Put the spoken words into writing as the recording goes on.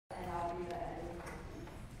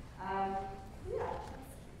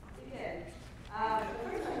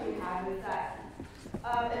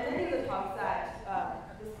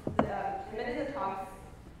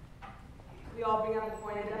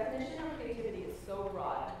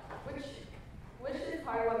which is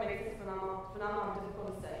part of what makes this phenomenon difficult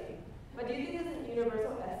to study. But do you think there's an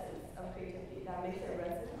universal essence of creativity that makes it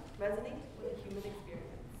resonate with the human experience?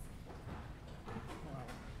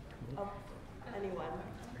 Anyone?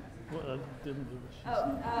 Well, I didn't do this.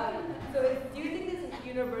 Do you think there's a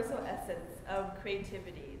universal essence of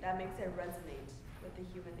creativity that makes it resonate with the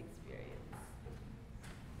human experience?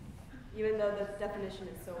 Even though the definition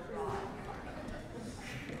is so broad.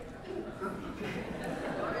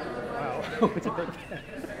 Wow, it's a big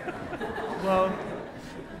Well,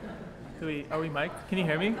 are we mic'd? Can you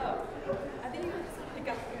hear me? I think you can just pick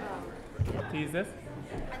up. To use this?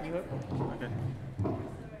 Okay.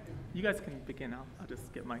 You guys can begin. I'll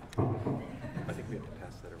just get mic'd. I think we have to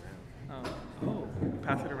pass that around. Oh,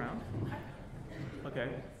 pass it around? Okay.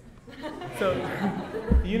 So,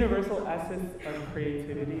 the universal essence of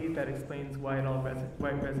creativity that explains why it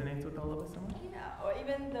resonates with all of us so much? Yeah, or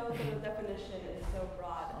even though the definition is so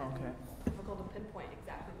broad, okay. It's difficult to pinpoint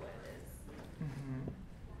exactly what it is.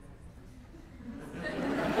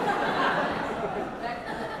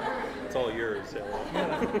 It's all yours,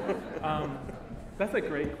 Sarah. That's a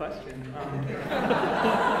great question.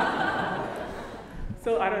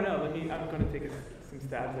 So I don't know. I'm going to take some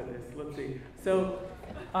stabs at this. Let's see. So,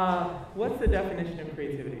 what's the definition of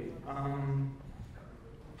creativity?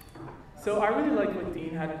 So I really like what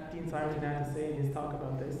Dean Simonton had to say in his talk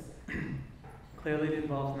about this. Clearly, it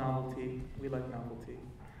involves novelty. We like novelty.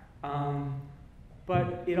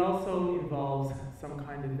 But it also involves some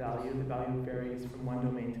kind of value. The value varies from one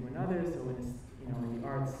domain to another. So in the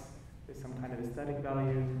arts, there's some kind of aesthetic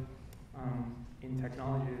value. In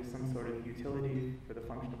technology, there's some sort of utility for the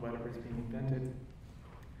function of whatever is being invented.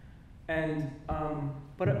 And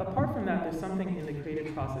but apart from that, there's something in the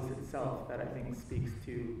creative process itself that I think speaks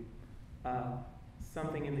to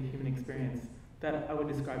something in the human experience that I would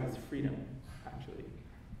describe as freedom, actually.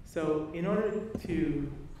 So in order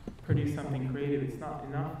to produce something creative, it's not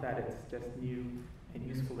enough that it's just new and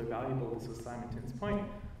useful or valuable, this was Simonton's point.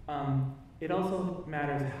 It also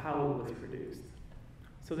matters how it was produced.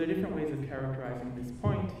 So there are different ways of characterizing this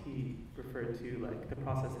point. He referred to like the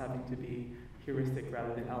process having to be heuristic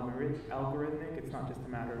rather than algorithmic. It's not just a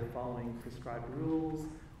matter of following prescribed rules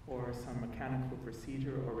or some mechanical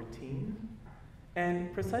procedure or routine.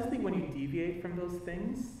 And precisely when you deviate from those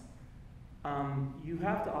things, you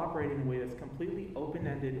have to operate in a way that's completely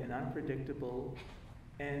open-ended and unpredictable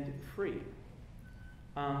and free.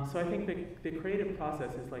 So I think the creative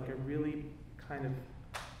process is like a really kind of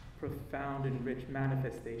profound and rich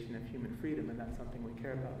manifestation of human freedom, and that's something we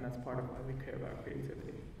care about, and that's part of why we care about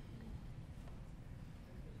creativity.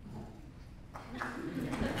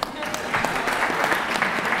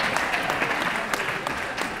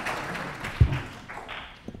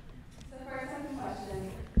 So for our second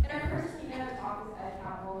question, in our first keynote talk with Ed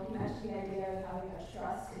Capel, he mentioned the idea of having a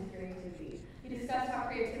trust in creativity. He discussed how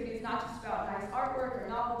creativity is not just about nice artwork or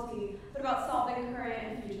novelty, but about solving current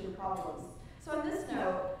and future problems. So on this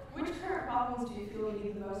note, which current problems do you feel you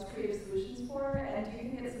need the most creative solutions for, and do you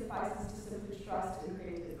think it suffices to simply trust in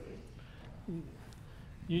creativity?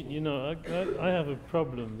 You know, I have a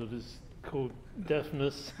problem that is called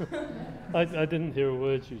deafness. I didn't hear a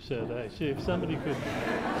word you said, actually. If somebody could...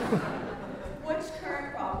 Which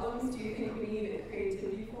current problems do you think we need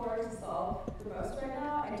creativity for to solve the most right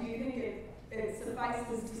now, and do you think it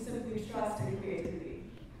suffices to simply trust in creativity?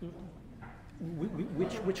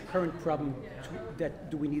 Which current problem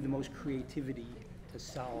do we need the most creativity to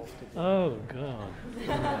solve today? Oh, God.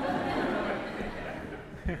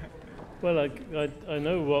 Well, I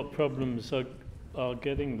know what problems are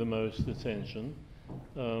getting the most attention.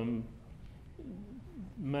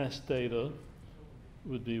 Mass data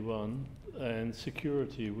would be one, and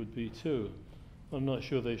security would be two. I'm not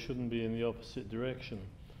sure they shouldn't be in the opposite direction.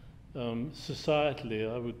 Societally,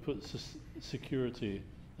 I would put security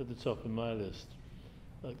at the top of my list,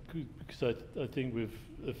 because I think we've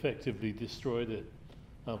effectively destroyed it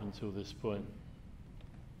up until this point.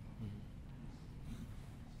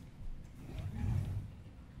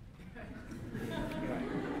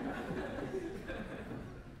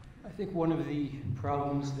 I think one of the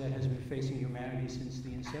problems that has been facing humanity since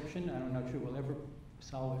the inception, and I'm not sure we'll ever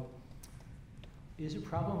solve it, is a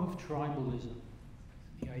problem of tribalism.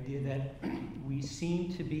 The idea that we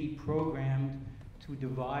seem to be programmed to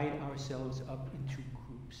divide ourselves up into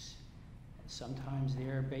groups. Sometimes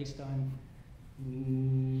they're based on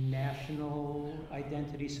national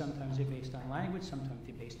identity, sometimes they're based on language, sometimes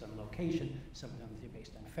they're based on location, sometimes they're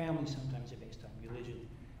based on family, sometimes they're based on religion.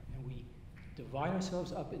 And we divide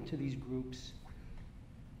ourselves up into these groups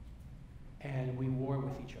and we war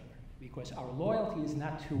with each other, because our loyalty is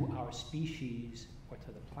not to our species or to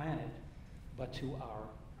the planet, but to our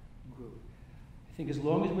group. I think as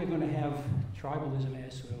long as we're going to have tribalism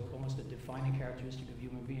as sort of almost a defining characteristic of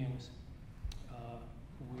human beings,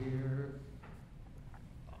 we're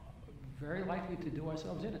very likely to do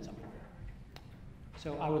ourselves in at some point.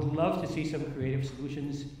 So I would love to see some creative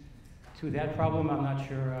solutions to that problem. I'm not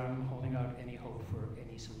sure I'm holding out any hope for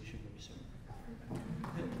any solution very soon.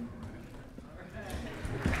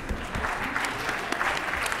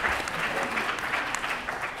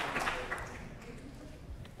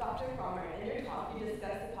 Dr. Farmer, in your talk, you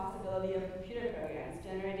discussed the possibility of computer programs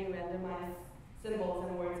generating randomized symbols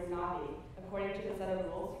and words in Navi according to the set of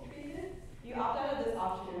rules you created. You opt out of this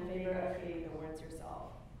option in favor of creating the words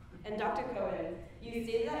yourself. And Dr. Cohen, you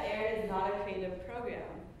stated that AIR is not a creative program,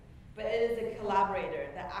 but it is a collaborator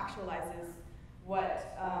that actualizes what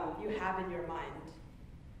you have in your mind.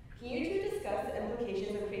 Can you two discuss the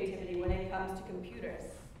implications of creativity when it comes to computers?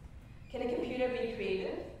 Can a computer be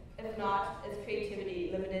creative? If not, is creativity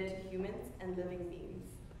limited to humans and living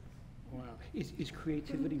beings? Wow. Is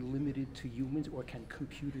creativity limited to humans, or can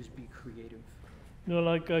computers be creative? No,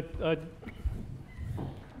 like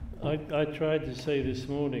I tried to say this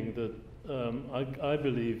morning that I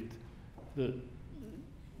believed that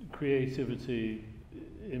creativity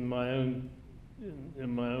in my own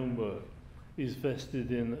work is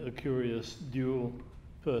vested in a curious dual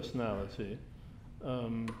personality,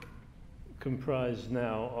 comprised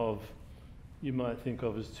now of, you might think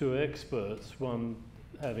of as two experts, one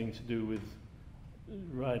having to do with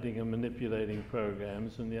writing and manipulating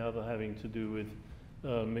programs, and the other having to do with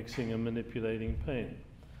mixing and manipulating paint.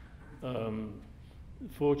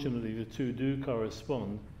 Fortunately, the two do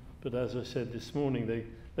correspond, but as I said this morning,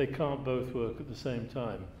 they can't both work at the same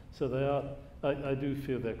time. So they are, I do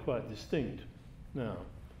feel they're quite distinct now.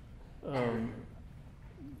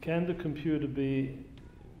 Can the computer be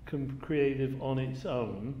creative on its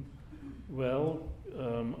own? Well,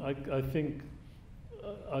 I think,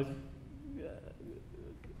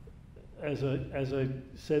 as I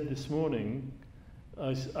said this morning,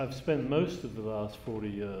 I've spent most of the last 40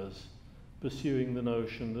 years pursuing the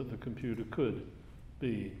notion that the computer could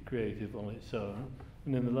be creative on its own.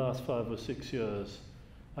 And in the last 5 or 6 years,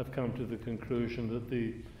 I've come to the conclusion that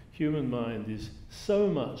the human mind is so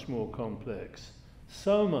much more complex,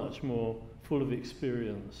 so much more full of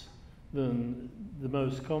experience than the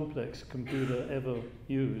most complex computer ever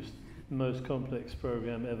used, the most complex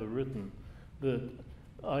program ever written, that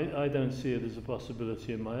I don't see it as a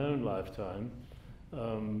possibility in my own lifetime.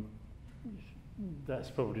 That's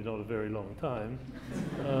probably not a very long time.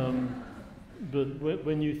 But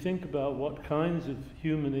when you think about what kinds of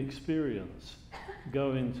human experience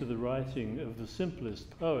go into the writing of the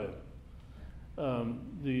simplest poem,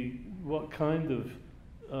 what kind of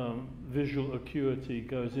visual acuity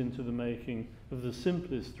goes into the making of the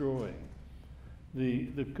simplest drawing, the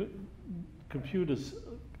computers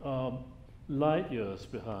are light years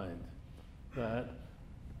behind that.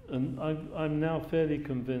 And I'm now fairly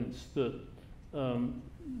convinced that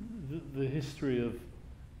the history of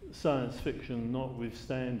science fiction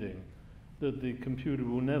notwithstanding, that the computer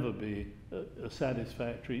will never be a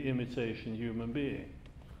satisfactory imitation human being.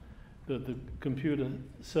 That the computer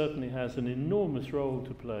certainly has an enormous role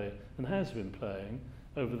to play, and has been playing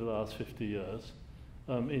over the last 50 years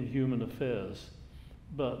in human affairs.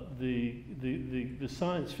 But the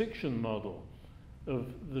science fiction model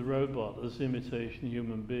of the robot as imitation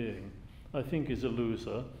human being, I think, is a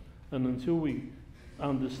loser. And until we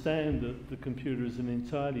understand that the computer is an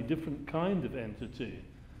entirely different kind of entity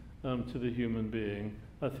to the human being,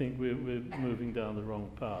 I think we're moving down the wrong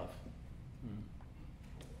path.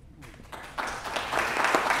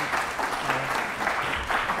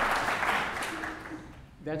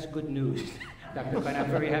 That's good news, Dr. Cohen.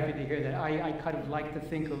 I'm very happy to hear that. I kind of like to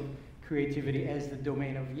think of creativity as the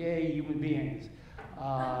domain of, yay, human beings.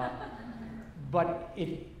 But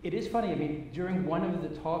it is funny. I mean, during one of the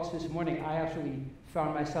talks this morning, I actually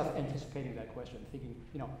found myself anticipating that question, thinking,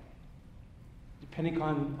 depending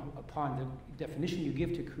upon the definition you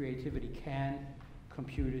give to creativity, can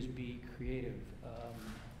computers be creative?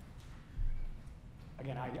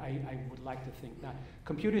 Again, I would like to think not.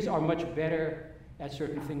 Computers are much better at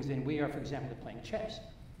certain things than we are, for example, at playing chess.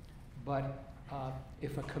 But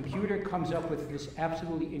if a computer comes up with this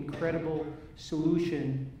absolutely incredible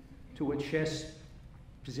solution to a chess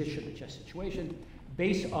position, a chess situation,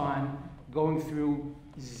 based on going through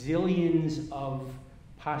zillions of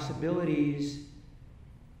possibilities,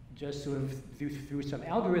 just sort of through some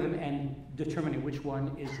algorithm and determining which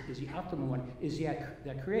one is the optimal one, is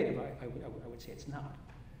that creative? I would say it's not.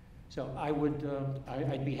 So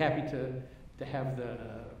I'd be happy to have the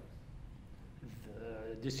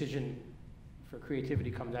decision for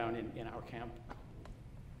creativity come down in our camp?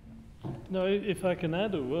 No, if I can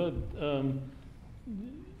add a word,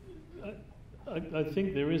 I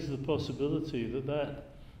think there is the possibility that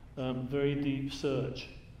very deep search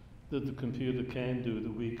that the computer can do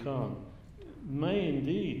that we can't may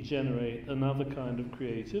indeed generate another kind of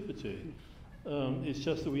creativity. It's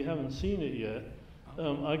just that we haven't seen it yet.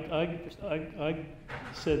 I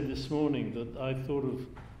said this morning that I thought of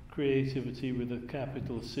creativity with a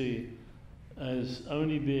capital C as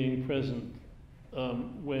only being present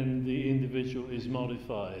when the individual is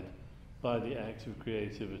modified by the act of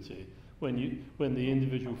creativity. When the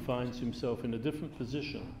individual finds himself in a different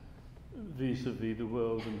position vis-a-vis the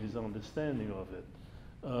world and his understanding of it.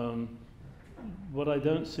 What I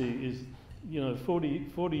don't see is,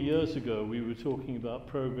 40 years ago we were talking about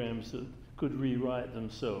programs that could rewrite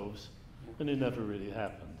themselves, and it never really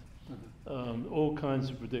happened. All kinds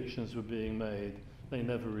of predictions were being made, they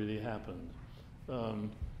never really happened.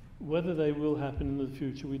 Whether they will happen in the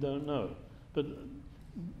future, we don't know. But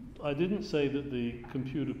I didn't say that the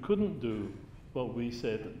computer couldn't do what we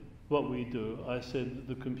do. I said that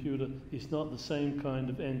the computer is not the same kind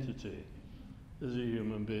of entity as a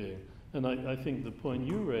human being. And I think the point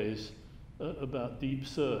you raise about deep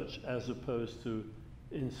search as opposed to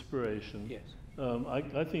inspiration, Yes.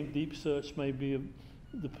 I think deep search may be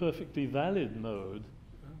the perfectly valid mode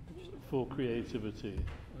for creativity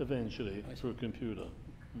eventually for a computer.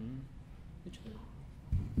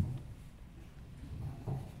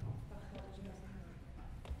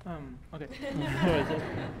 Okay.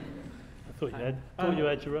 Sorry, I thought you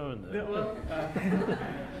had your own there. Well,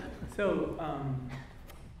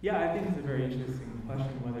 yeah, I think it's a very interesting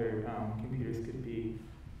question whether computers could be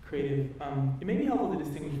creative. It may be helpful to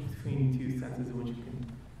distinguish between two senses in which you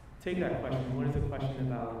can take that question. One is a question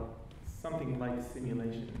about something like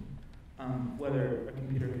simulation, whether a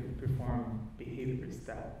computer could perform behaviors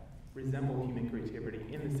that resemble human creativity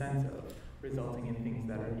in the sense of resulting in things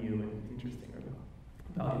that are new and interesting or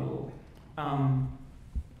valuable.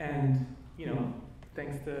 And,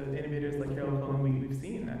 thanks to innovators like Cohen, we've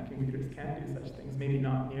seen that computers can do such things, maybe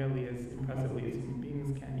not nearly as impressively as human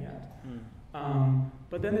beings can yet.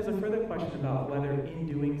 But then there's a further question about whether in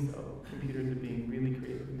doing so, computers are being really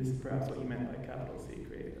creative. And this is perhaps what you meant by capital C,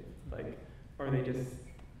 creative. Or are they just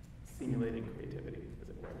simulating creativity, as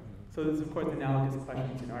it were? So there's, of course, analogous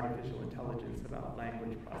questions in artificial intelligence about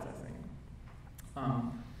language processing.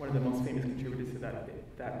 One of the most famous contributors to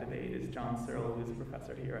that debate is John Searle, who's a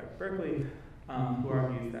professor here at Berkeley, who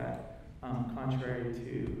argues that, contrary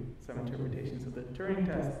to some interpretations of the Turing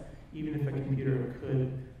test, even if a computer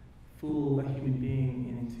could fool a human being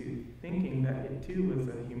into thinking that it too was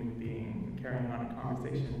a human being carrying on a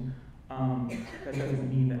conversation, that doesn't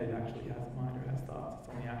mean that it actually has a mind or has thoughts. It's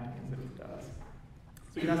only acting as if it does.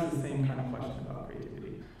 So you can ask the same kind of question about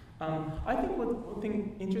creativity. I think one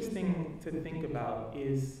thing interesting to think about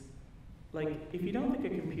is, if you don't think a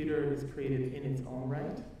computer is creative in its own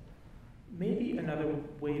right, maybe another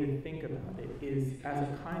way to think about it is as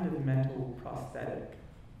a kind of mental prosthetic.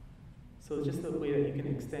 So just the way that you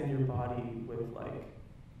can extend your body with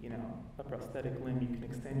a prosthetic limb, you can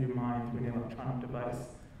extend your mind through an electronic device.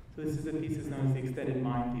 So this is a thesis known as the extended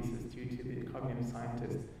mind thesis due to the cognitive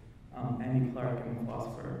scientist Andy Clark and the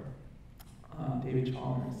philosopher David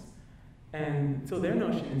Chalmers. And so their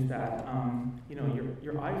notion is that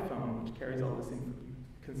your iPhone, which carries all this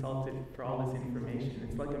consult it for all this information,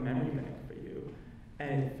 it's like a memory bank for you.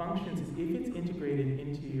 And it functions as if it's integrated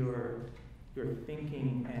into your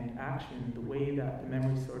thinking and action the way that the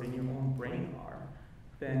memories stored in your own brain are,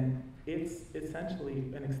 then it's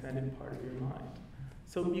essentially an extended part of your mind.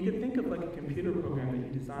 So you could think of a computer program that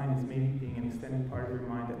you design as maybe being an extended part of your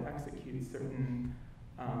mind that executes certain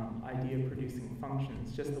idea-producing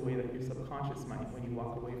functions, just the way that your subconscious might when you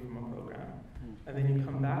walk away from a program. And then you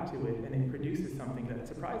come back to it and it produces something that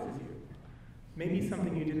surprises you. Maybe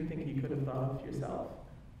something you didn't think you could have thought of yourself.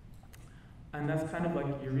 And that's kind of like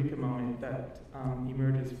a eureka moment that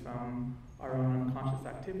emerges from our own unconscious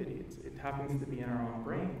activity. It happens to be in our own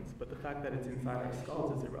brains, but the fact that it's inside our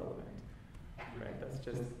skulls is irrelevant. Right? That's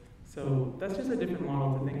just a different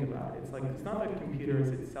model to think about. It's not like a computer is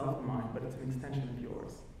itself a mind, but it's an extension of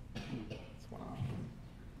yours. That's one option.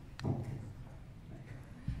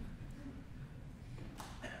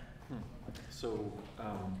 So,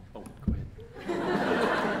 go ahead.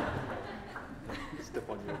 Step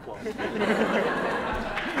on your applause.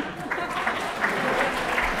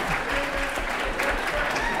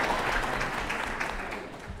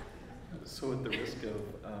 So at the risk of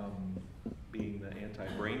being the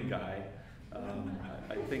anti-brain guy,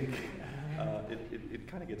 I think it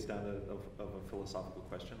kind of gets down of a philosophical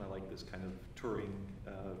question. I like this kind of Turing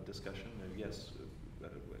discussion. Yes, a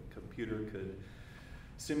computer could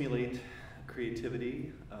simulate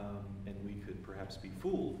creativity, and we could perhaps be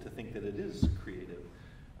fooled to think that it is creative.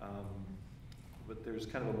 But there's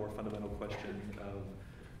kind of a more fundamental question of,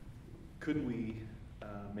 could we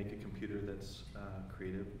make a computer that's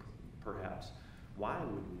creative? Perhaps. Why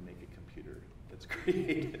would we make a computer that's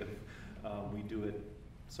creative? We do it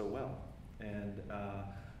so well. And I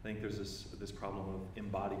think there's this problem of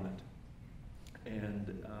embodiment.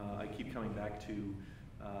 And I keep coming back to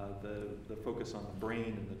the focus on the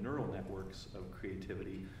brain and the neural networks of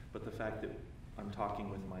creativity, but the fact that I'm talking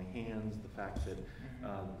with my hands, the fact that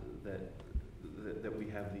that we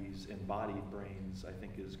have these embodied brains, I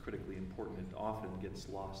think is critically important. It often gets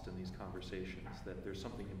lost in these conversations, that there's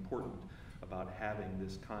something important about having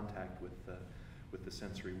this contact with the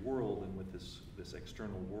sensory world and with this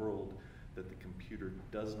external world that the computer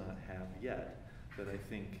does not have yet, that I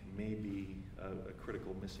think may be a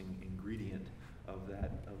critical missing ingredient of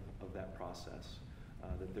that process.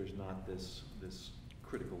 That there's not this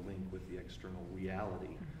critical link with the external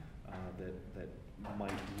reality that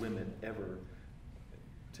might limit ever,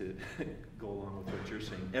 to go along with what you're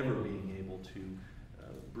saying, ever being able to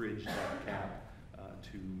bridge that gap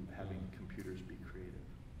to having computers be creative.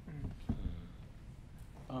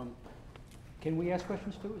 Can we ask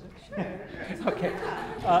questions too? Is it? Sure. Okay.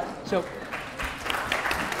 So,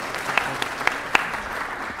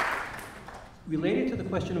 related to the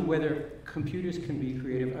question of whether computers can be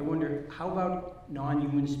creative, I wonder, how about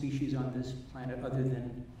non-human species on this planet other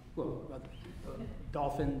than, well,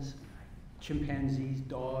 dolphins, chimpanzees,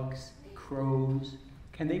 dogs, crows?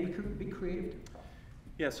 Can they be creative?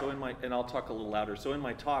 Yeah, so and I'll talk a little louder. So in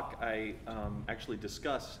my talk, I actually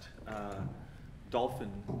discussed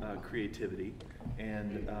dolphin creativity,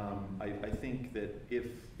 and I think that if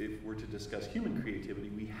we're to discuss human creativity,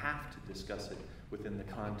 we have to discuss it within the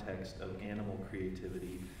context of animal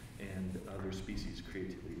creativity and other species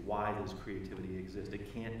creativity. Why does creativity exist?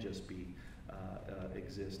 It can't just be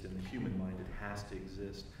exist in the human mind. It has to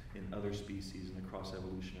exist in other species and across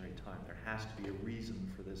evolutionary time. There has to be a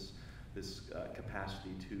reason for this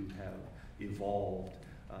capacity to have evolved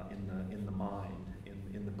in the mind,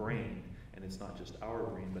 in the brain. And it's not just our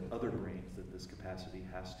brain, but other brains that this capacity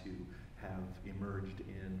has to have emerged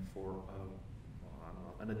in for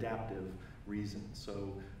an adaptive reason.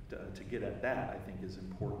 So to get at that, I think, is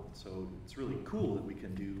important. So it's really cool that we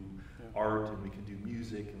can do art and we can do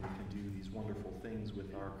music and we can do these wonderful things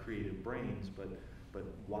with our creative brains, but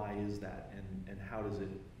why is that? And how does it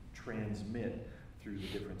transmit through the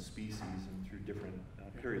different species and through different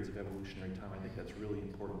periods of evolutionary time? I think that's really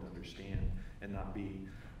important to understand and not be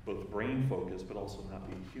both brain focused, but also not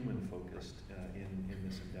be human focused in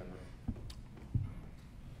this endeavor.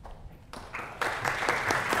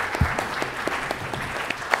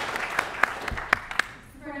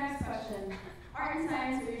 For our next question, art and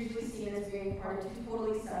science are usually seen as being part of two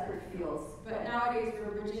totally separate fields, but nowadays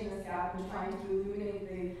we're bridging this gap and trying to illuminate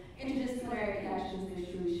the interdisciplinary connections they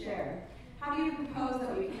truly share. How do you propose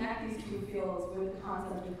that we connect these two fields with the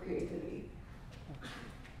concept of creativity?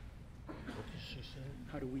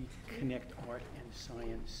 How do we connect art and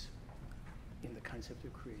science in the concept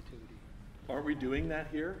of creativity? Aren't we doing that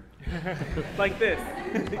here? Like this.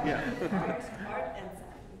 Yeah. Art and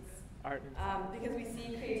science. Art and because we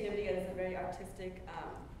see creativity as a very artistic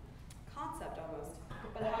concept almost.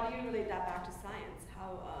 But how do you relate that back to science?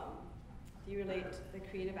 How do you relate the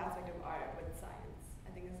creative aspect of art with science? I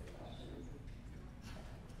think that's the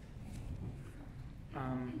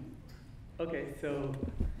question. Okay, so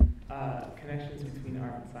connections between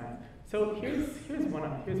art and science. So here's one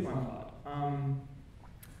thought.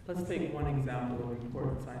 Let's take one example of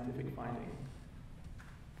important scientific finding.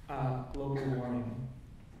 Global warming,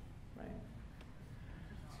 right?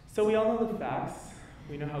 So we all know the facts.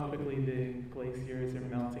 We know how quickly the glaciers are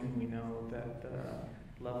melting. We know that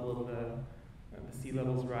the level of the sea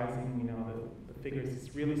level is rising. We know the figures,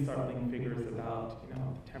 it's really startling figures about the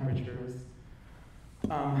temperatures.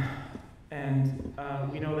 And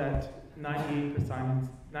we know that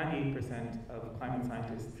 98% of climate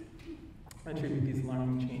scientists attribute these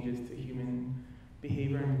alarming changes to human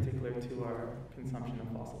behavior, in particular to our consumption of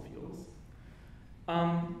fossil fuels.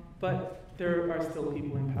 But there are still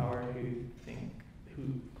people in power who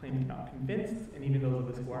claim they're not convinced, and even those of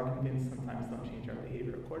us who are convinced sometimes don't change our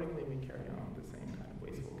behavior accordingly. We carry on with the same kind of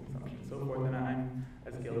wasteful consumption and so forth, and I'm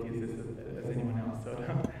as guilty as anyone else. So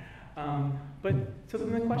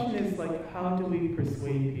then the question is, like, how do we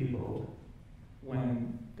persuade people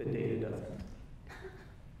when the data doesn't?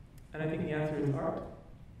 And I think the answer is art.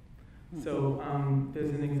 So there's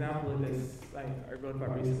an example of this I wrote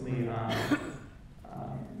about recently.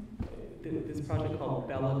 This project called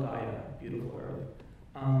Bella Gaia, Beautiful Earth,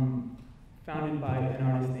 founded by an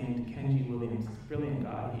artist named Kenji Williams. Brilliant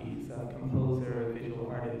guy. He's a composer, a visual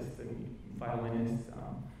artist, and violinist.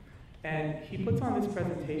 And he puts on this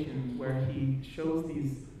presentation where he shows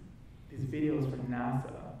these videos from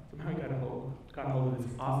NASA. Somehow he got hold of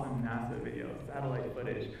this awesome NASA video, satellite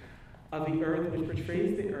footage, of the Earth, which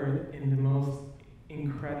portrays the Earth in the most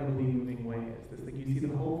incredibly moving ways. It's like you see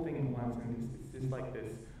the whole thing at once, and it's just like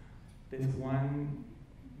this one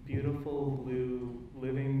beautiful blue,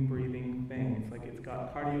 living, breathing thing. It's like it's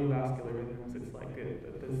got cardiovascular rhythms. It's like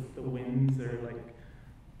the winds are like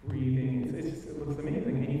breathing. It looks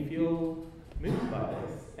amazing, and you feel moved by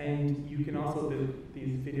this. And you can also do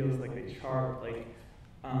these videos, like they chart, like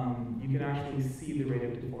you can actually see the rate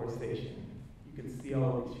of deforestation. You can see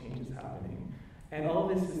all of these changes happening. And all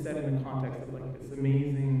this is set in the context of like this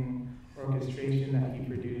amazing orchestration that he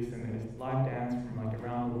produced, and there's live dance from like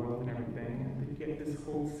around the world and everything. And you get this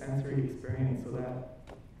whole sensory experience, so that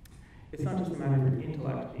it's not just a matter of your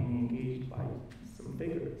intellect being engaged by some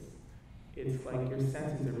figures. It's like your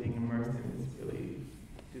senses are being immersed in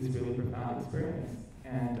this really profound experience.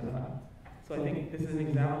 And so I think this is an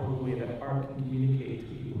example of the way that art can communicate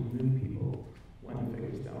to people, move people, when the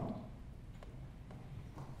figures don't.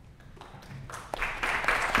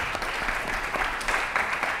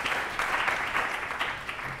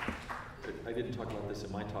 I didn't talk about this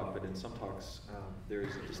in my talk, but in some talks, there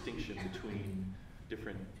is a distinction between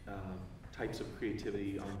different types of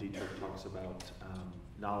creativity. Arne Dietrich talks about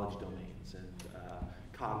knowledge domains and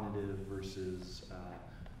cognitive versus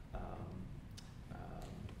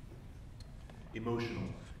emotional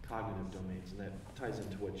cognitive domains, and that ties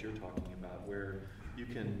into what you're talking about, where you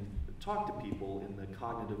can talk to people in the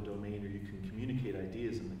cognitive domain, or you can communicate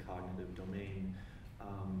ideas in the cognitive domain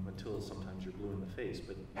until sometimes you're blue in the face.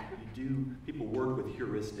 But people work with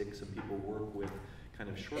heuristics, and people work with kind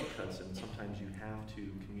of shortcuts, and sometimes you have to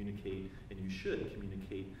communicate, and you should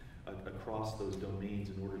communicate across those domains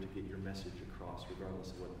in order to get your message across,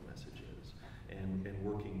 regardless of what the message is. And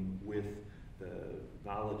working with the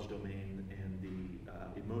knowledge domain and the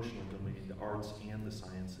emotional domain, the arts and the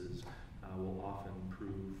sciences, will often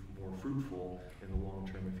prove more fruitful in the long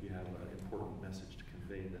term if you have an important message to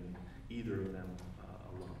convey than either of them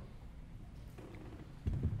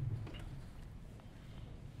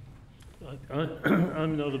alone.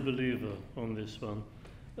 I'm not a believer on this one.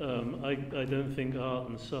 I don't think art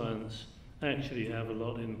and science actually have a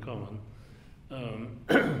lot in common.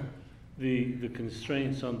 The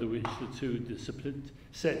constraints under which the two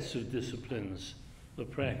sets of disciplines are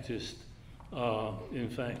practiced are, in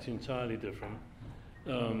fact, entirely different.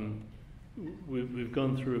 We've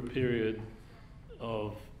gone through a period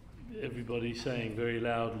of everybody saying very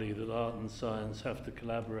loudly that art and science have to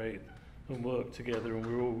collaborate and work together, and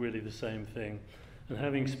we're all really the same thing. And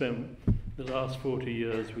having spent the last 40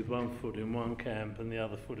 years with one foot in one camp and the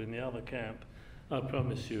other foot in the other camp, I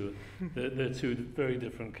promise you they're two very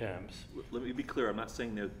different camps. Let me be clear, I'm not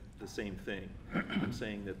saying they're the same thing. I'm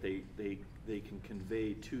saying that they can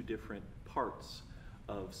convey two different parts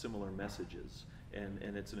of similar messages.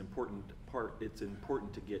 And it's an important part, it's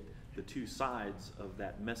important to get the two sides of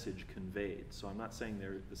that message conveyed. So I'm not saying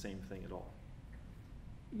they're the same thing at all.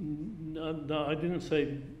 No, I didn't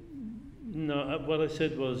say, no, what I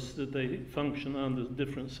said was that they function under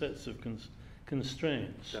different sets of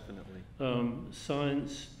constraints. Definitely.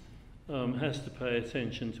 Science has to pay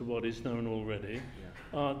attention to what is known already.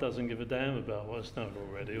 Yeah. Art doesn't give a damn about what's known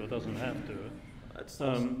already, or doesn't have to. That's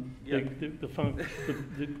yeah.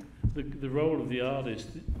 The role of the artist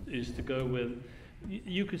is to go where,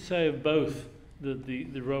 you could say of both that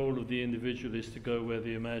the role of the individual is to go where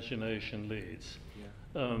the imagination leads.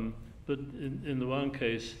 Yeah. But in the one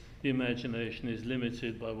case, the imagination is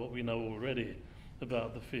limited by what we know already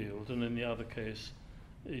about the field, and in the other case,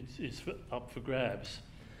 it's up for grabs.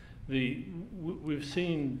 We've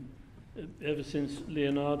seen, ever since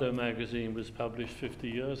Leonardo magazine was published 50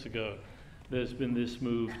 years ago, there's been this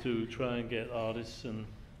move to try and get artists and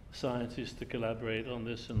scientists to collaborate on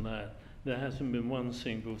this and that. There hasn't been one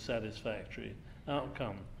single satisfactory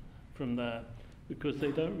outcome from that, because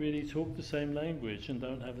they don't really talk the same language and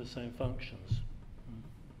don't have the same functions.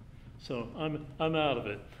 So I'm out of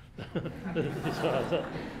it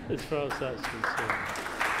as far as that's concerned.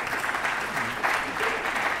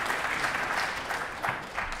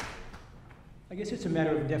 I guess it's a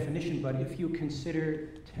matter of definition, but if you consider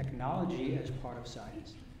technology as part of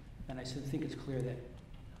science, then I think it's clear that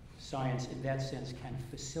science, in that sense, can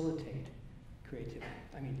facilitate creativity.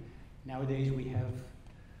 I mean, nowadays we have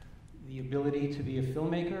the ability to be a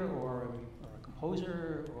filmmaker or a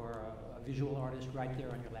composer or a visual artist right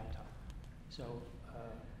there on your laptop. So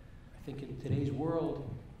I think in today's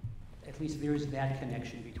world, at least there is that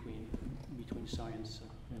connection between science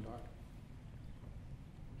and art.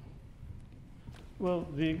 Well,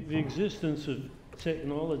 the existence of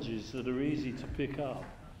technologies that are easy to pick up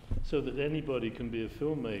so that anybody can be a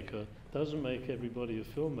filmmaker doesn't make everybody a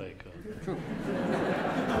filmmaker. True.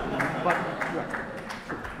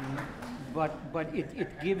 But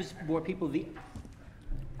it gives more people the,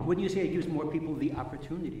 wouldn't you say it gives more people the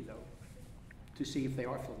opportunity, though, to see if they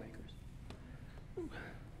are filmmakers?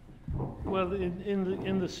 Well,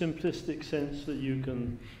 in the simplistic sense that you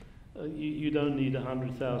can, you don't need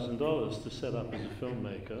 $100,000 to set up as a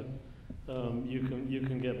filmmaker. You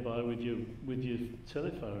can get by with your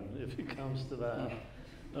telephone if it comes to that.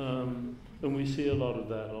 And we see a lot of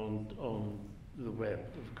that on the web,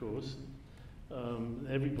 of course.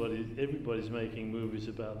 Everybody's making movies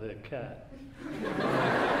about their cat.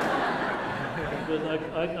 But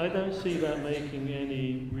I don't see that making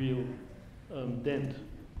any real dent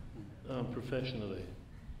professionally.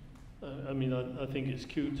 I mean, I think it's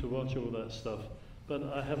cute to watch all that stuff, but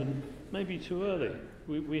I haven't, maybe too early.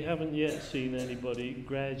 We haven't yet seen anybody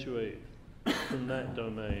graduate from that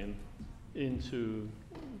domain into,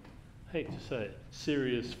 hate to say it,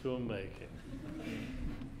 serious filmmaking.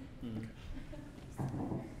 Kind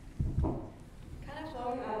of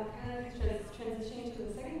flowing on, transitioning to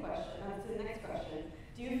the second question, to the next question.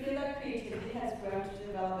 Do you feel that creativity has grown to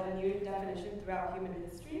develop a new definition throughout human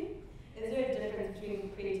history? Is there a difference between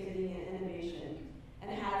creativity and innovation? And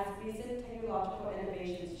has recent technological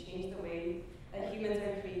innovations changed the way that humans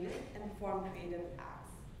are creative and perform creative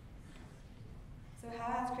acts? So how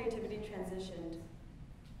has creativity transitioned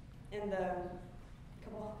in the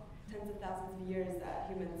couple tens of thousands of years that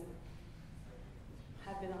humans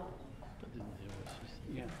have been on?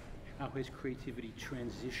 Yeah. How has creativity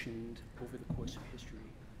transitioned over the course of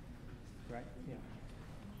history? Right? Yeah.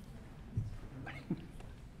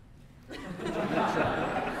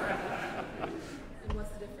 And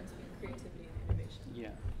what's the difference between creativity and innovation?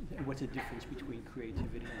 Yeah. And what's the difference between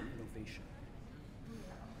creativity and innovation?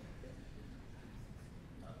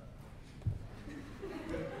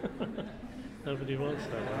 Nobody wants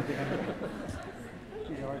that.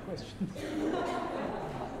 These are our questions.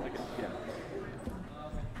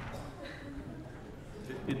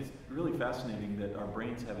 It's really fascinating that our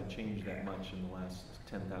brains haven't changed that much in the last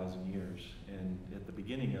 10,000 years. And at the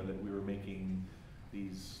beginning of it, we were making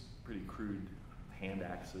these pretty crude hand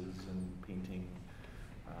axes and painting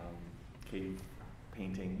cave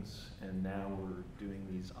paintings. And now we're doing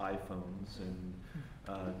these iPhones and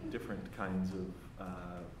different kinds of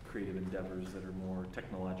creative endeavors that are more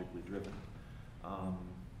technologically driven.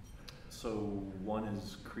 So one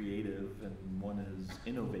is creative and one is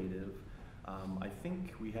innovative. I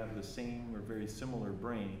think we have the same or very similar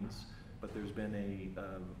brains, but there's been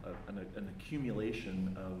an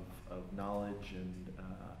accumulation of knowledge and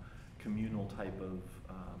communal type of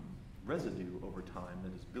residue over time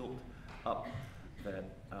that is built up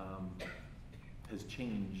that has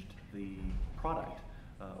changed the product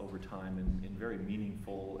over time in very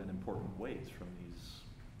meaningful and important ways, from these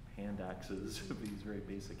hand axes, these very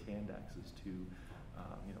basic hand axes to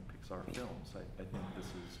Pixar films. I think this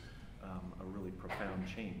is a really profound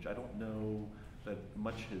change. I don't know that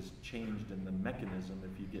much has changed in the mechanism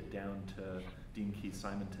if you get down to Dean Key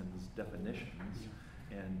Simonton's definitions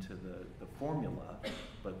and to the formula,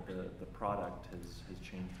 but the product has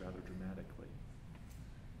changed rather dramatically.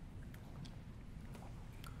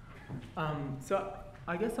 So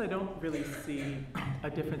I guess I don't really see a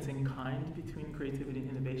difference in kind between creativity and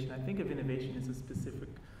innovation. I think of innovation as a specific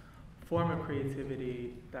form of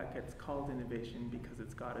creativity that gets called innovation because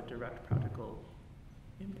it's got a direct practical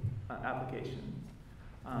application.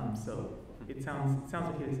 So it sounds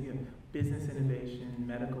like it is business innovation,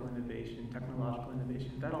 medical innovation, technological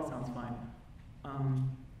innovation. That all sounds fine.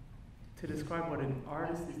 To describe what an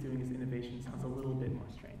artist is doing as innovation sounds a little bit more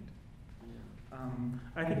strained.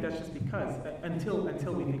 I think that's just because until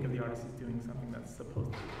we think of the artist as doing something that's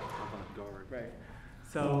supposed to be Avant-garde. right.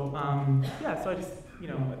 So so I just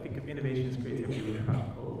I think of innovation as creativity with a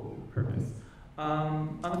practical purpose.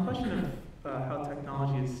 On the question of how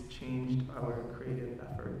technology has changed our creative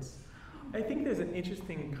efforts, I think there's an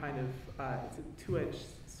interesting kind of it's a two-edged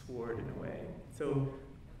sword in a way. So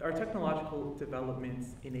our technological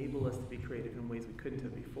developments enable us to be creative in ways we couldn't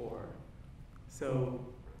have before. So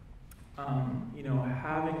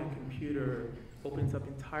having a computer opens up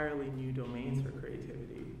entirely new domains for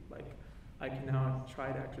creativity, like I can now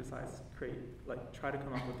try to try to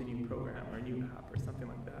come up with a new program or a new app or something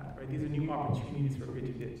like that, right? These are new opportunities for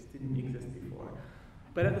creativity that just didn't exist before.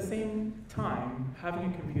 But at the same time,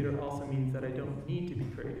 having a computer also means that I don't need to be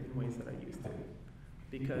creative in ways that I used to,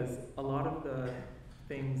 because a lot of the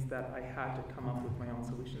things that I had to come up with my own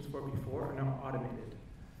solutions for before are now automated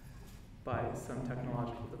by some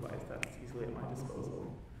technological device that's easily at my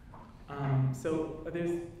disposal. So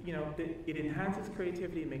there's, it enhances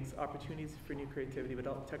creativity, makes opportunities for new creativity,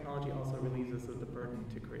 but technology also relieves us of the burden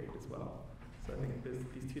to create as well. So I think there's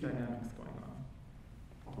these two dynamics going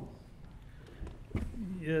on.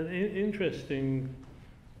 Yeah, interesting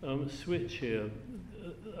switch here.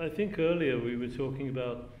 I think earlier we were talking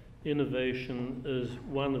about innovation as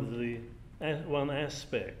one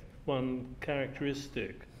aspect, one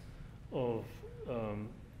characteristic of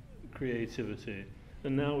creativity.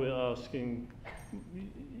 And now we're asking,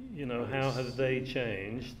 how have they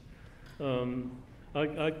changed?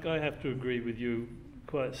 I have to agree with you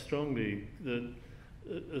quite strongly that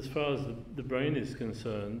as far as the brain is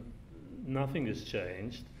concerned, nothing has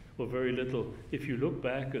changed, or very little. If you look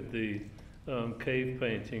back at the cave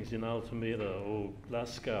paintings in Altamira or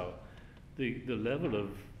Lascaux, the level of,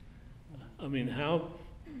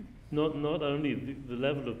 not only the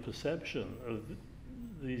level of perception of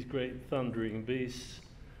these great thundering beasts,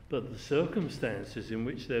 but the circumstances in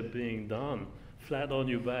which they're being done, flat on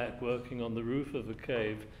your back, working on the roof of a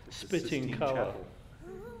cave, spitting colour.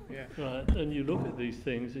 Yeah. Right, and you look at these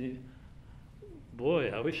things and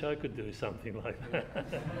boy, I wish I could do something like that.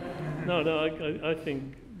 I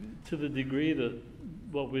think to the degree that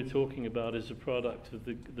what we're talking about is a product of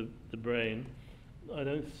the brain, I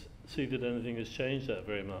don't see that anything has changed that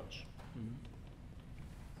very much.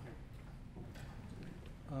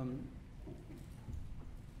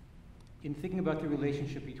 In thinking about the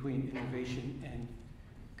relationship between innovation and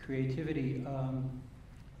creativity, I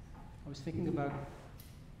was thinking about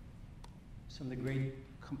some of the great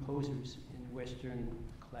composers in Western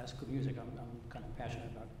classical music. I'm kind of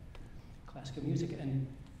passionate about classical music, and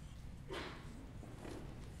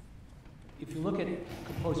if you look at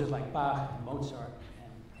composers like Bach and Mozart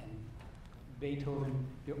and Beethoven,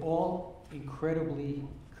 they're all incredibly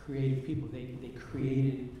creative people. They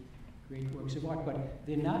created great works of art, but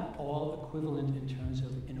they're not all equivalent in terms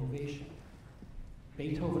of innovation.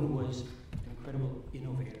 Beethoven was an incredible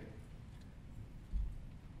innovator.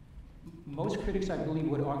 Most critics, I believe,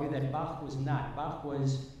 would argue that Bach was not. Bach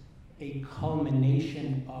was a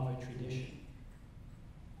culmination of a tradition.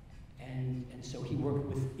 And so he worked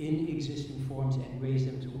within existing forms and raised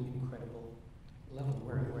them to an incredible level,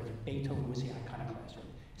 whereas Beethoven was the iconoclast.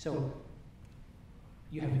 So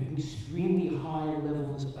you have extremely high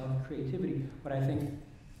levels of creativity, but I think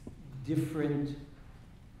different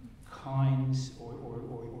kinds or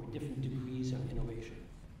different degrees of innovation.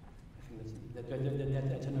 I think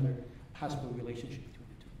that's another possible relationship between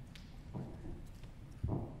the two.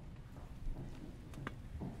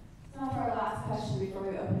 Now for our last question before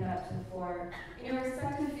we open it up to the floor. In your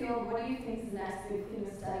respective field, what do you think is the next big thing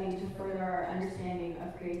of study to further our understanding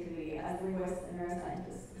of creativity as linguists and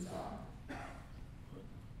neuroscientists as well?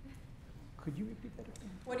 Could you repeat that again?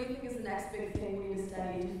 What do you think is the next big thing we need to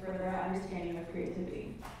study to further our understanding of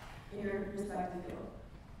creativity in your respective field?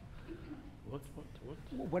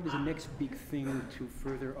 What is the next big thing to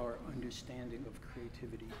further our understanding of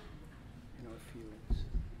creativity in our fields?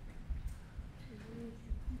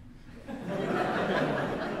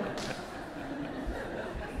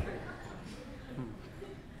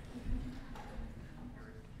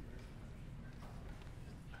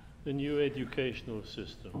 The new educational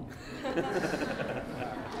system.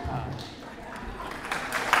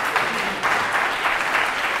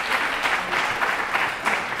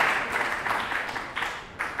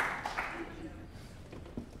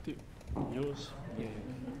 Yours? Yeah.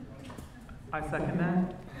 I second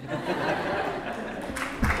that.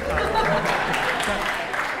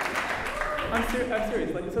 I'm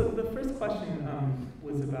serious. So the first question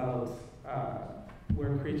was about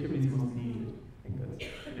where creativity is most needed. I think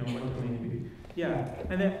that's, what domain to be. Yeah,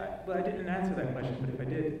 and then, I didn't answer that question, but if I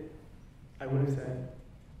did, I would have said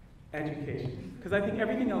education. Because I think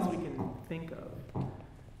everything else we can think of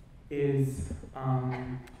is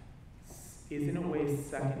in a way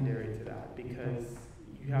secondary to that, because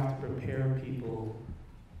you have to prepare people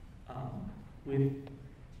with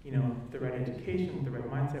the right education, with the right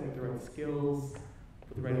mindset, with the right skills,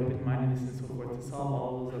 with the right open-mindedness and so forth to solve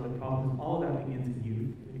all those other problems. All of that begins in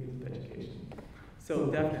youth, it begins with education. So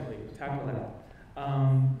definitely, tackle that.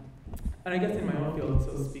 And I guess in my own field,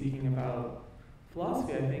 so speaking about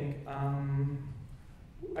philosophy, I think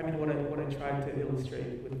I mean, what I tried to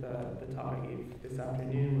illustrate with the talk I gave this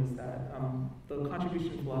afternoon was that the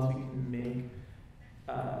contribution philosophy can make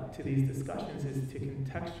to these discussions is to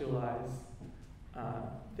contextualize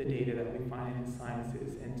the data that we find in the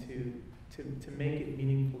sciences and to make it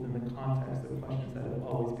meaningful in the context of questions that have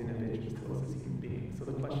always been of interest to us as human beings. So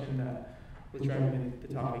the question that was driving the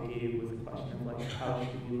talk I gave was a question of like, how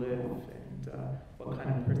should we live, and what kind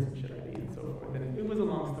of person should I be, and so forth. And it was a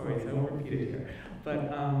long story, so I won't repeat it here.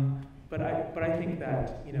 But I think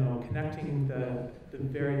that, you know, connecting the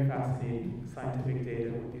very fascinating scientific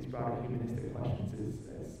data with these broader humanistic questions is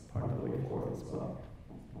part of the way forward as well.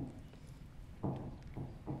 I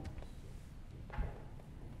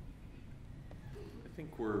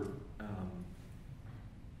think we're,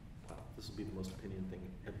 this will be the most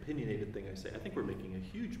opinionated thing I say. I think we're making a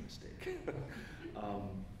huge mistake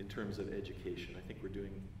in terms of education. I think we're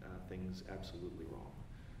doing things absolutely wrong.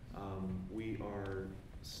 We are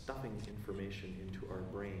stuffing information into our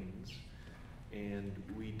brains, and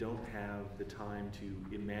we don't have the time to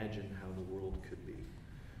imagine how the world could be,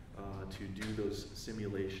 to do those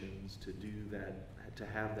simulations, to do that, to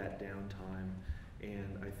have that downtime.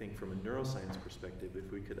 And I think from a neuroscience perspective,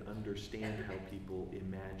 if we could understand how people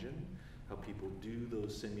imagine, how people do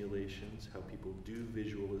those simulations, how people do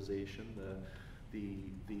visualization,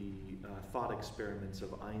 the thought experiments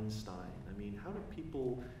of Einstein. I mean, how do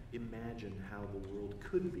people imagine how the world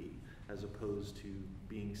could be, as opposed to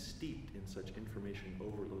being steeped in such information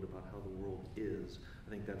overload about how the world is?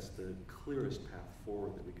 I think that's the clearest path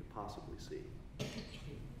forward that we could possibly see.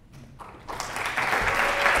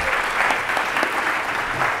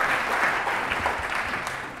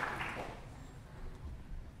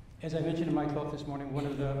 As I mentioned in my talk this morning, one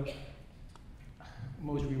of the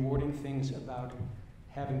most rewarding things about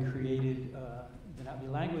having created the Not Me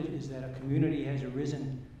language is that a community has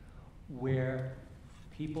arisen where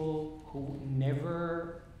people who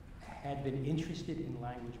never had been interested in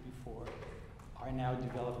language before are now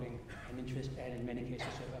developing an interest and, in many cases,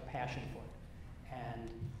 a passion for it. And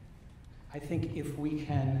I think if we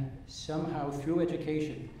can somehow, through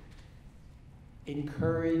education,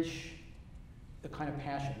 encourage the kind of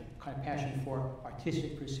passion for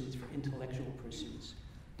artistic pursuits, for intellectual pursuits.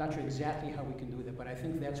 Not sure exactly how we can do that, but I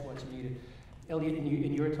think that's what's needed. Elliot,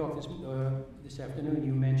 in your talk this afternoon,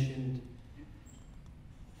 you mentioned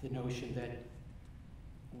the notion that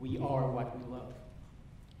we are what we love.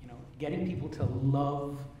 You know, getting people to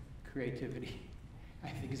love creativity, I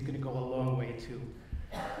think, is going to go a long way to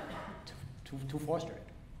foster it.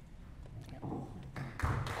 Yeah.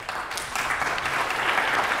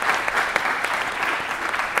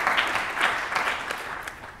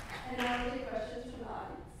 And now we'll take questions from the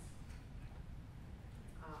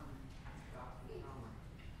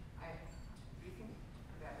audience. Do you think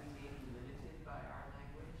that we may be limited by our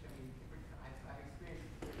language? I mean, I've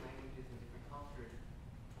experienced different languages in different cultures,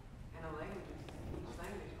 and each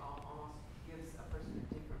language almost gives a person a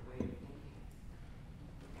different way of thinking.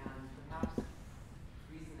 And perhaps the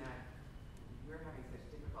reason that we're having such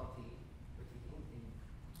difficulty with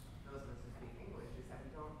those of us who speak English is that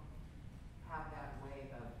we don't have that way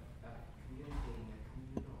of communicating a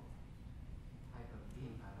communal type of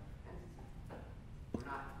being, entity.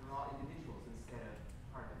 We're all individuals instead of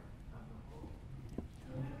part of the whole.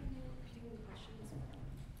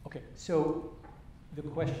 Okay, so the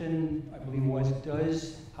question, I believe, was,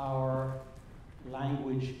 does our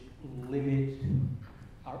language limit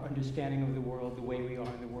our understanding of the world, the way we are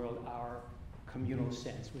in the world, our communal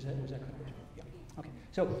sense? Was that kind of question? Yeah. Okay,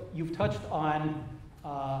 so you've touched on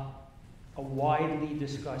a widely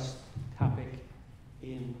discussed topic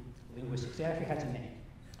in linguistics. It actually has a name.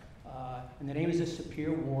 And the name is the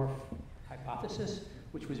Sapir-Whorf hypothesis,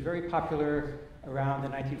 which was very popular around the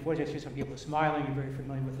 1940s. I see some people smiling, you're very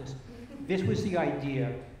familiar with this. This was the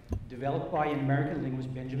idea, developed by an American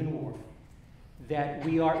linguist, Benjamin Whorf, that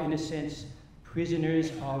we are, in a sense,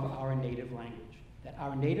 prisoners of our native language. That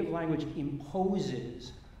our native language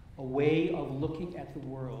imposes a way of looking at the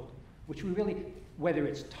world, which we really, whether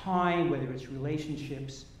it's time, whether it's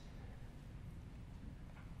relationships,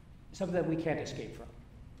 something that we can't escape from.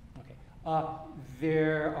 Okay.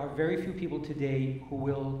 There are very few people today who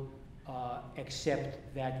will accept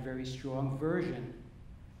that very strong version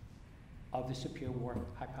of the Sapir-Whorf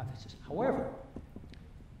hypothesis. However,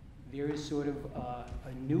 there is sort of a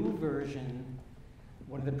new version.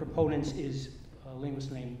 One of the proponents is a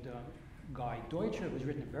linguist named Guy Deutscher, who's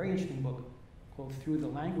written a very interesting book called Through the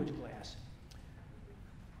Language Glass,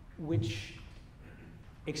 which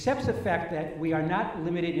accepts the fact that we are not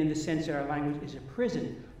limited in the sense that our language is a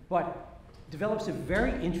prison, but develops a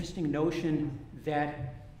very interesting notion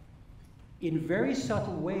that in very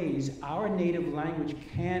subtle ways, our native language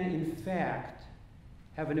can, in fact,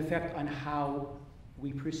 have an effect on how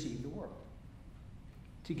we perceive the world.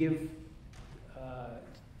 To give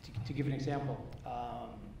an example,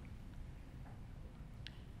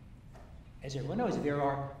 as everyone knows, there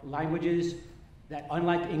are languages that,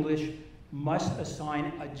 unlike English, must assign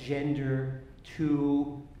a gender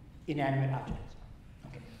to inanimate objects.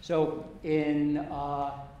 Okay. So in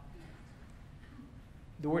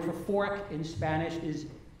the word for fork in Spanish is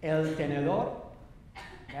el tenedor,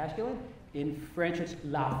 masculine. In French, it's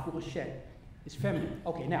la fourchette, it's feminine.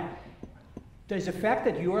 Okay, now, does the fact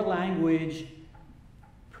that your language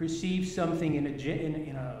perceives something in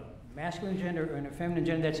a masculine gender or in a feminine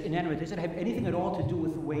gender that's inanimate, does it have anything at all to do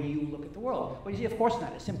with the way you look at the world? Well, you see, of course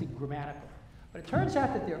not. It's simply grammatical. But it turns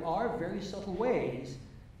out that there are very subtle ways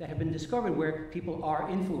that have been discovered where people are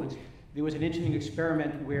influenced. There was an interesting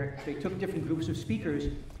experiment where they took different groups of speakers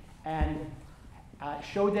and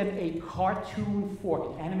showed them a cartoon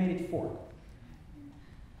fork, an animated fork.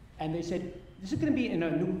 And they said, this is going to be in a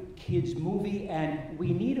new kids movie, and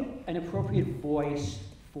we need an appropriate voice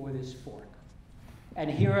for this fork. And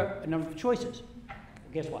here are a number of choices.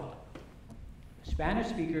 Guess what? Spanish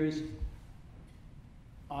speakers,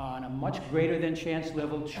 on a much greater than chance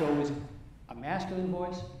level, chose a masculine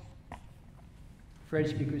voice. French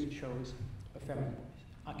speakers chose a feminine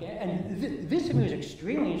voice. Okay? And this to me was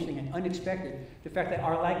extremely interesting and unexpected, the fact that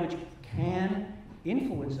our language can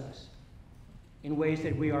influence us in ways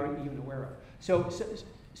that we aren't even aware of. So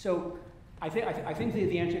I think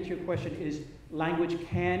the answer to your question is language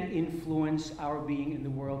can influence our being in the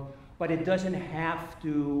world, but it doesn't have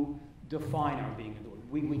to define our being in the world.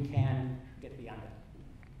 We can get beyond that.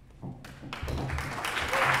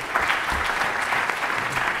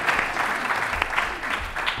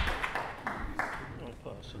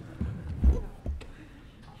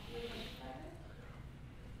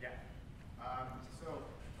 So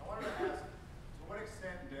I wanted to ask, to what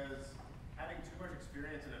extent does having too much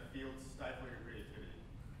experience in a field stifle your creativity?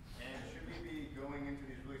 And should we be going into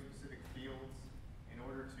these really specific fields in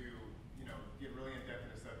order to, get really in-depth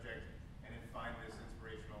in a subject and then find this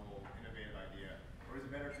inspirational, innovative idea? Or is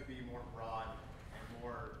it better to be more broad and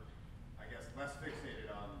more, I guess, less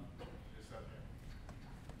fixated on this subject?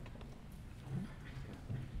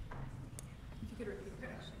 If you could repeat the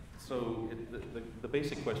question. So the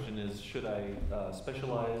basic question is, should I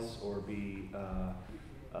specialize or be a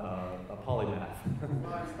polymath?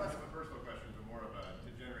 Well, it's less of a personal question, but more of a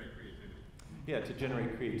to generate creativity. Yeah, to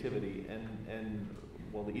generate creativity, and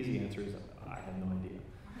well, the easy answer is I have no idea.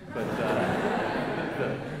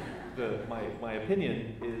 But my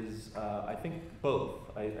opinion is I think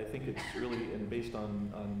both. I think it's really, and based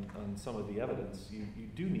on some of the evidence, you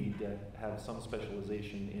do need to have some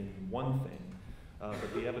specialization in one thing.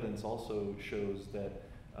 But the evidence also shows that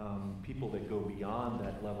people that go beyond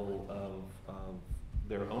that level of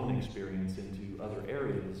their own experience into other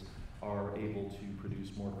areas are able to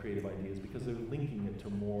produce more creative ideas because they're linking it to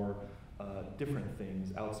more different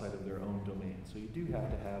things outside of their own domain. So you do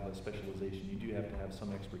have to have a specialization, you do have to have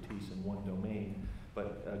some expertise in one domain,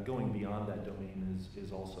 but going beyond that domain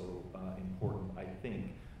is also important, I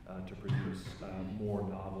think, to produce more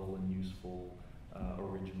novel and useful,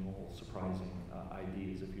 original, surprising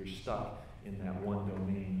ideas. If you're stuck in that one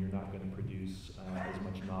domain, you're not going to produce as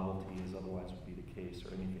much novelty as otherwise would be the case,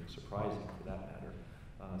 or anything surprising for that matter.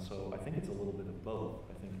 So I think it's a little bit of both,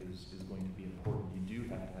 I think is going to be important. You do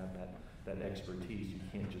have to have that expertise. You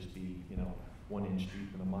can't just be, 1 inch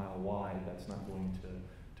deep and a mile wide. That's not going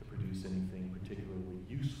to produce anything particularly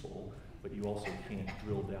useful, but you also can't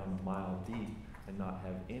drill down a mile deep and not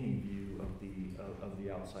have any view of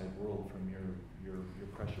the outside world from your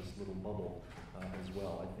precious little bubble as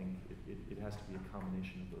well. I think it has to be a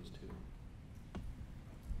combination of those two.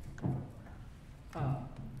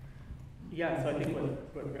 Yeah, so I think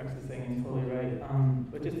what Rex is saying is totally right.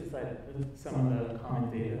 But just to cite some of the common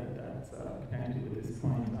data that's connected with this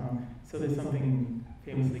point. So there's something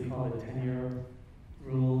famously called the 10-year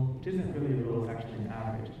rule, which isn't really a rule, it's actually an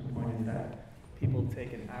average. The point is that people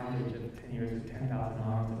take an average of 10 years or 10,000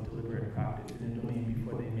 hours of deliberate practice in a domain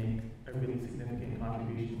before they make a really significant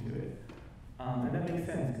contribution to it. And that makes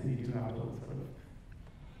sense because you do have to sort of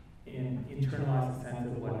internalize a sense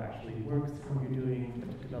of what actually works in what you're doing, to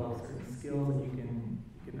develop certain skills that you can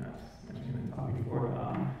as mentioned in the talk before,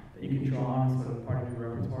 that you can draw on as sort of part of your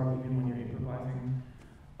repertoire even when you're improvising.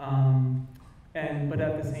 But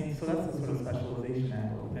at the same, so that's the sort of specialization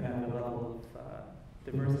angle. And at the level of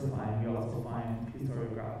diversifying, we also find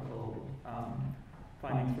historiographical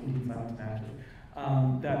findings from deep science naturally.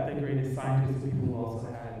 That the greatest scientists are people who also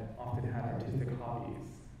often had artistic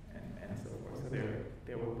hobbies and so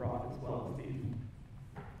they were broad as well, Steve.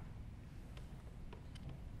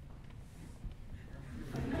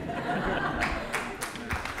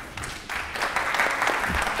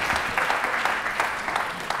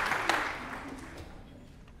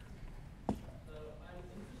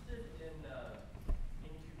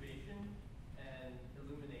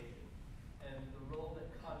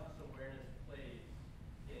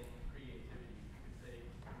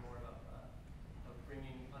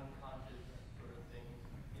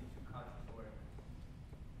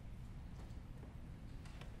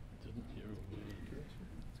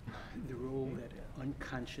 The role that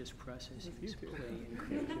unconscious processes play in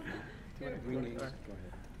creativity,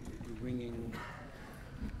 bringing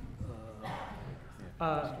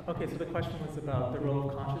okay, so the question was about the role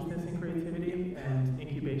of consciousness in creativity and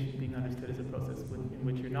incubation being understood as a process in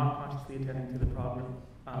which you're not consciously attending to the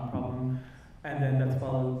problem, and then that's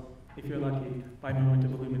followed, if you're lucky, by a moment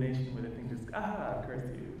of illumination where the thing just occurs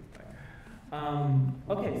to you.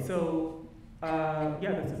 Okay, so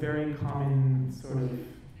yeah, that's a very common sort of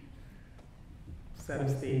set of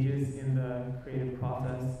stages in the creative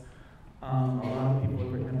process. A lot of people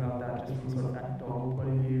have written about that just from sort of anecdotal point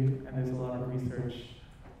of view, and there's a lot of research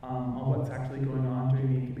on what's actually going on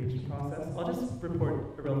during the incubation process. I'll just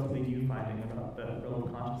report a relatively new finding about the role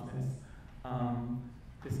of consciousness.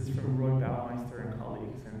 This is from Roy Baumeister and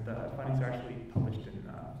colleagues, and the findings are actually published in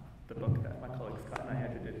the book that my colleague Scott and I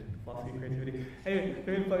edited, Philosophy of Creativity.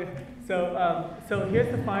 Anyway, so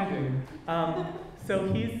here's the finding. So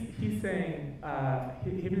he's saying,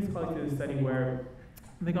 him and his colleagues did a study where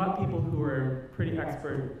they got people who were pretty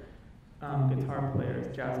expert guitar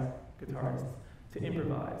players, jazz guitarists, to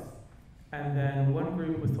improvise. And then one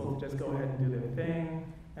group was told to just go ahead and do their thing,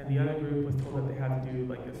 and the other group was told that they had to do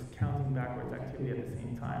like this counting backwards activity at the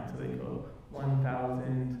same time. So they go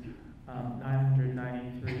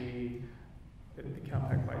 1,993, they count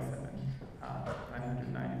back by 7,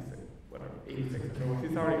 996, whatever, 86,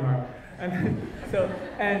 it's already hard. And so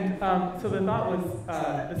the thought was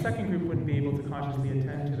the second group wouldn't be able to consciously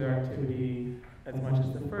attend to their activity as much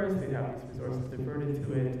as the first. They'd have these resources diverted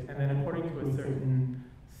to it, and then according to a certain,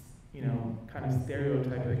 kind of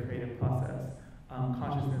stereotype of the creative process,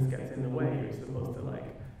 consciousness gets in the way. You're supposed to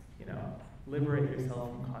liberate yourself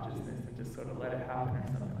from consciousness and just sort of let it happen or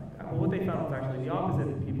something like that. Well, what they found was actually the opposite.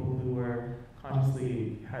 The people who were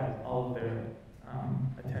consciously had all of their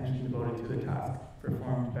attention devoted to the task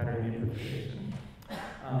performed better in the improvisation.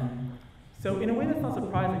 So in a way that's not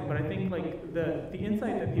surprising, but I think like the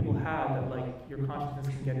insight that people had that like your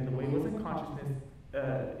consciousness can get in the way wasn't consciousness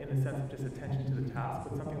in the sense of just attention to the task,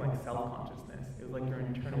 but something like self-consciousness. It was like your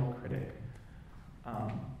internal critic.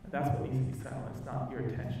 That's what needs to be settled. It's not your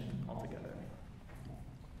attention altogether.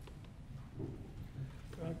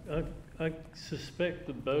 I suspect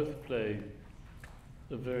that both play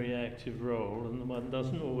a very active role, and one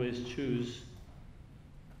doesn't always choose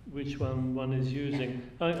which one is using.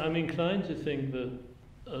 I'm inclined to think that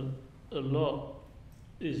a lot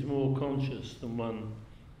is more conscious than one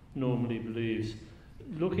normally believes.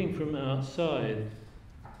 Looking from outside,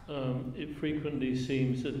 it frequently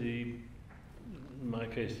seems that in my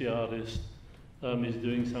case, the artist is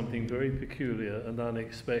doing something very peculiar and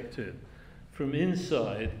unexpected. From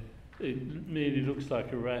inside, it merely looks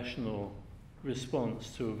like a rational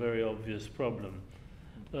response to a very obvious problem.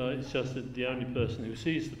 It's just that the only person who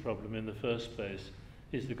sees the problem in the first place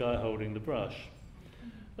is the guy holding the brush.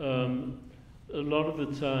 A lot of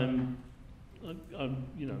the time, I'm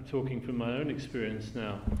talking from my own experience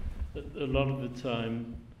now, a lot of the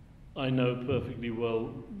time I know perfectly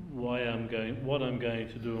well what I'm going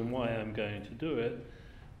to do and why I'm going to do it.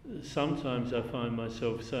 Sometimes I find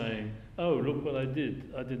myself saying, oh, look what I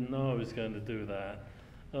did. I didn't know I was going to do that.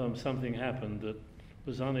 Something happened that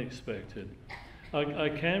was unexpected. I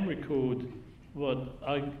can record what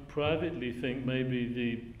I privately think may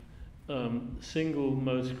be the single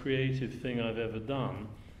most creative thing I've ever done,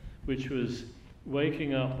 which was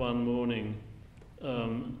waking up one morning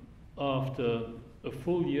after a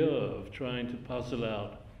full year of trying to puzzle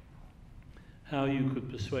out how you could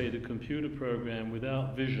persuade a computer program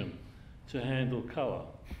without vision to handle color.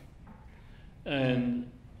 And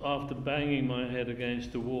after banging my head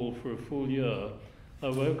against a wall for a full year, I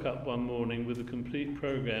woke up one morning with a complete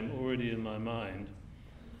program already in my mind.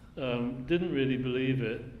 Didn't really believe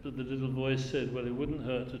it, but the little voice said, well, it wouldn't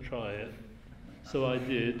hurt to try it. So I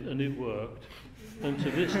did, and it worked. And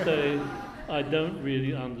to this day, I don't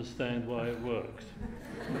really understand why it worked.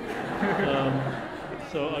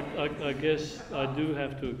 So I guess I do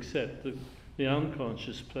have to accept that the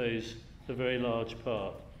unconscious plays a very large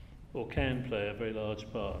part, or can play a very large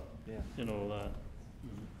part in all that.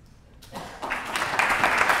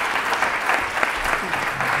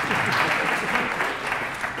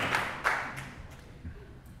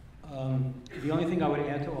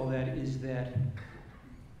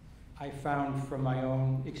 I found from my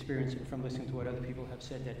own experience and from listening to what other people have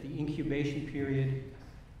said that the incubation period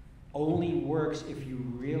only works if you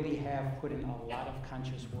really have put in a lot of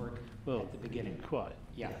conscious work at the beginning. Quite.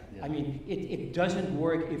 Yeah. I mean, it doesn't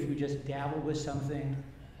work if you just dabble with something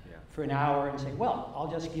for an hour and say, well, I'll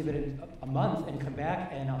just give it a month and come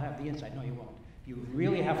back and I'll have the insight. No, you won't. You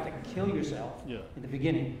really have to kill yourself in the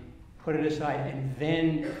beginning, put it aside, and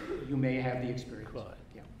then you may have the experience. Quite.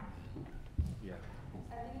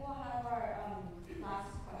 I think we'll have our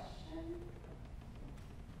last question.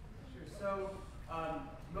 Sure. So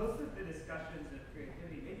most of the discussions of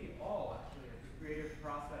creativity, maybe all actually, of the creative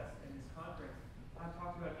process in this conference, I've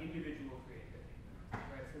talked about individual creativity,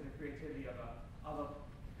 right? So the creativity of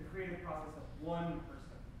the creative process of one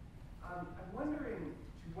person. I'm wondering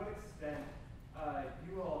to what extent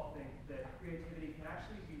you all think that creativity can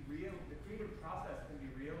actually be real. The creative process can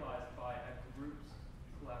be realized by a group's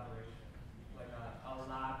collaboration, like a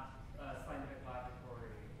lab, scientific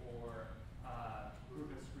laboratory, or a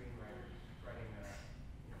group of screenwriters writing a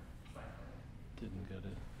science project. Didn't get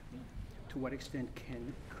it. To what extent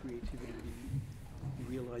can creativity be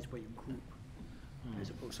realized by a group?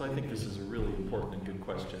 So I think this is a really important and good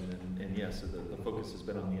question, and yes, the focus has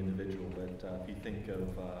been on the individual, but if you think of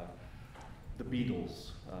the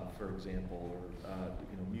Beatles, for example,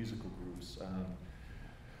 or musical groups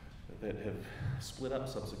that have split up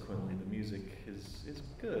subsequently, the music is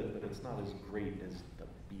good, but it's not as great as the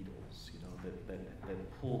Beatles,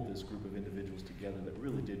 that pulled this group of individuals together that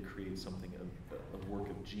really did create something of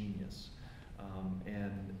work of genius.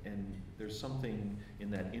 And there's something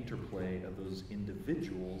in that interplay of those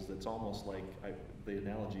individuals that's almost like the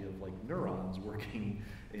analogy of like neurons working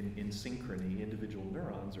in synchrony. Individual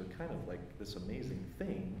neurons are kind of like this amazing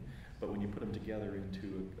thing, but when you put them together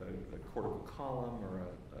into a cortical column or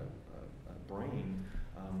a brain,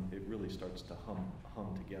 it really starts to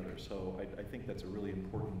hum together. So I think that's a really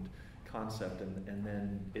important concept, and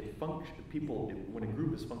then when a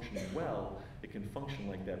group is functioning well, it can function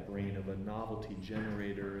like that brain of a novelty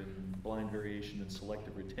generator and blind variation and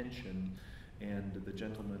selective retention. And the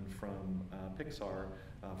gentleman from Pixar,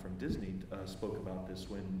 from Disney, spoke about this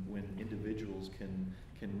when individuals can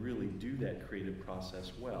really do that creative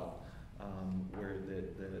process well, where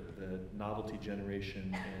the novelty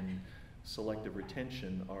generation and selective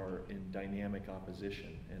retention are in dynamic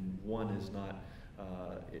opposition, and one is not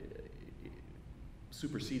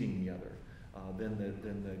superseding the other, then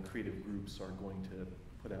the creative groups are going to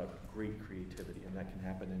put out great creativity, and that can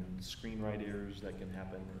happen in screenwriters, that can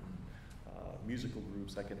happen in musical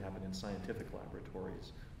groups, that can happen in scientific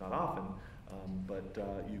laboratories. Not often, but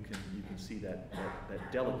you can see that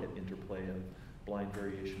delicate interplay of blind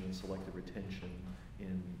variation and selective retention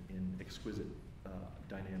in exquisite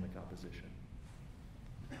dynamic opposition.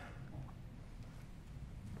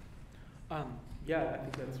 Yeah, I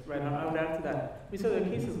think that's right. I would add to that. So there are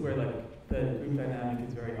cases where like the group dynamic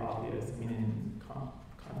is very obvious. I mean, in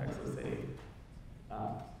context of say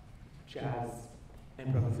jazz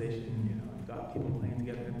improvisation, you've got people playing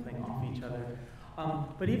together and playing off each other.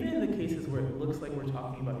 But even in the cases where it looks like we're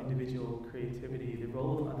talking about individual creativity, the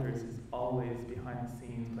role of others is always behind the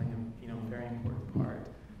scenes playing a very important part.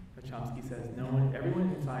 Chomsky says,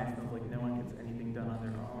 everyone in science knows like no one gets anything done on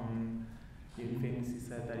their own. He famously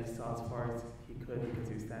said that he saw as far as he could because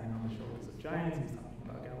he was standing on the shoulders of giants. He was talking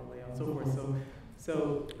about Galileo and so forth.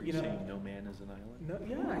 So are you saying no man is an island? No,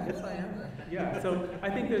 yeah, I guess I am. Yeah. So I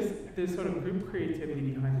think there's sort of group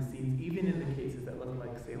creativity behind the scenes, even in the cases that look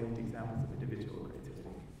like salient examples of individual creativity.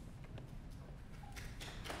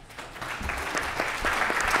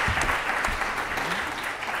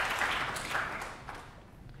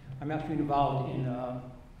 I'm actually involved in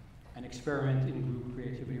an experiment in group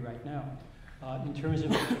creativity right now. In terms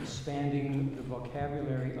of expanding the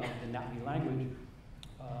vocabulary of the Navi language,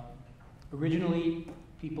 originally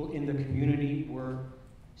people in the community were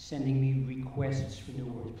sending me requests for new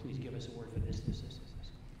words. Please give us a word for this, this, this,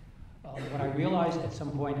 this, this. What I realized at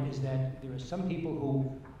some point is that there are some people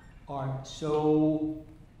who are so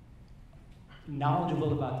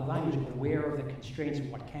knowledgeable about the language, aware of the constraints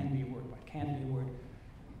of what can be a word, what can't be a word,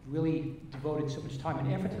 really devoted so much time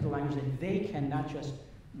and effort to the language that they can not just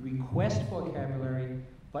request vocabulary,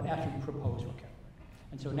 but actually propose vocabulary.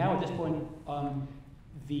 And so now at this point,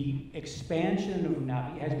 the expansion of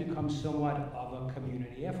Navi has become somewhat of a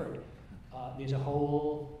community effort. There's a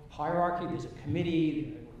whole hierarchy, there's a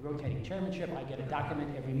committee, rotating chairmanship. I get a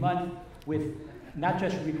document every month with not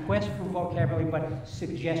just requests for vocabulary, but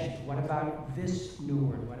suggestions. What about this new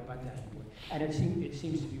word? What about that new word? And it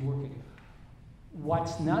seems to be working.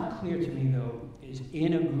 What's not clear to me, though, is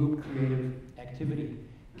in a group creative activity,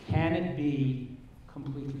 can it be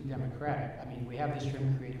completely democratic. I mean, we have this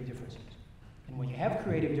term creative differences. And when you have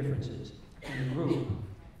creative differences in a group, it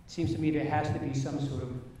seems to me there has to be some sort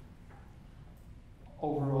of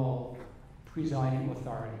overall presiding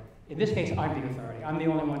authority. In this case, I'm the authority. I'm the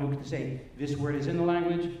only one who can say this word is in the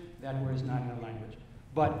language, that word is not in the language.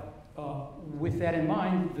 But with that in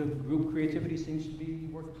mind, the group creativity seems to be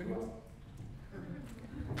working pretty well.